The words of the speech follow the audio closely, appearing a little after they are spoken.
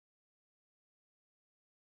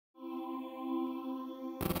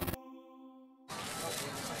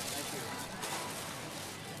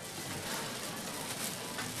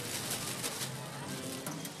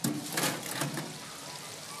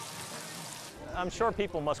I'm sure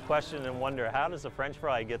people must question and wonder, how does a French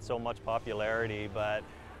fry get so much popularity? But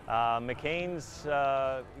McCain's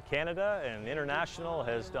Canada and International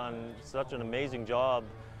has done such an amazing job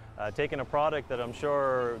taking a product that I'm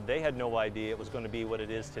sure they had no idea it was going to be what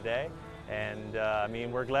it is today. And I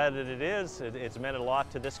mean, we're glad that it is. It's meant a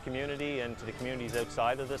lot to this community and to the communities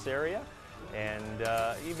outside of this area. And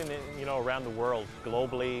even, you know, around the world,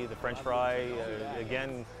 globally, the French fry,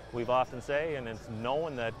 again, we've often say, and it's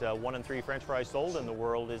known that 1 in 3 French fries sold in the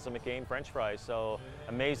world is a McCain French fry. So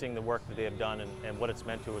amazing the work that they have done and what it's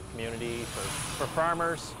meant to a community, for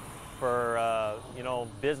farmers, for, you know,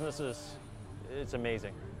 businesses. It's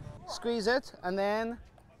amazing. Squeeze it and then,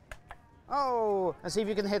 oh, and see if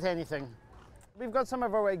you can hit anything. We've got some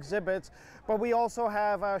of our exhibits, but we also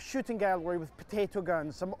have a shooting gallery with potato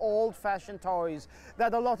guns, some old-fashioned toys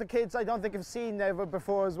that a lot of kids I don't think have seen ever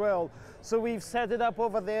before as well. So we've set it up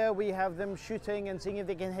over there. We have them shooting and seeing if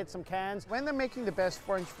they can hit some cans. When they're making the best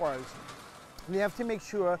French fries, they have to make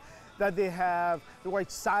sure that they have the right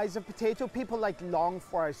size of potato. People like long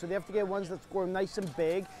fries, so they have to get ones that grow nice and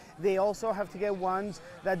big. They also have to get ones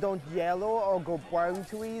that don't yellow or go brown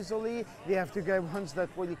too easily. They have to get ones that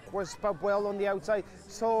really crisp up well on the outside.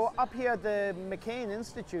 So up here at the McCain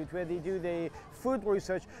Institute, where they do the food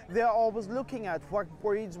research, they're always looking at what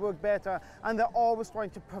breeds work better, and they're always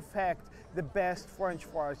trying to perfect the best French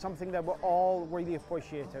fries, something that we're all really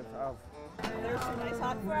appreciative of. There's some nice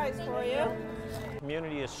hot fries for you. The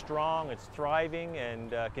community is strong, it's thriving,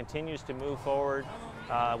 and continues to move forward.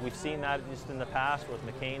 We've seen that just in the past with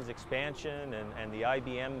McCain's expansion and the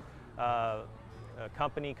IBM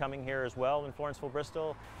company coming here as well in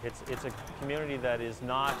Florenceville-Bristol. It's a community that is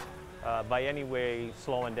not by any way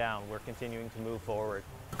slowing down. We're continuing to move forward.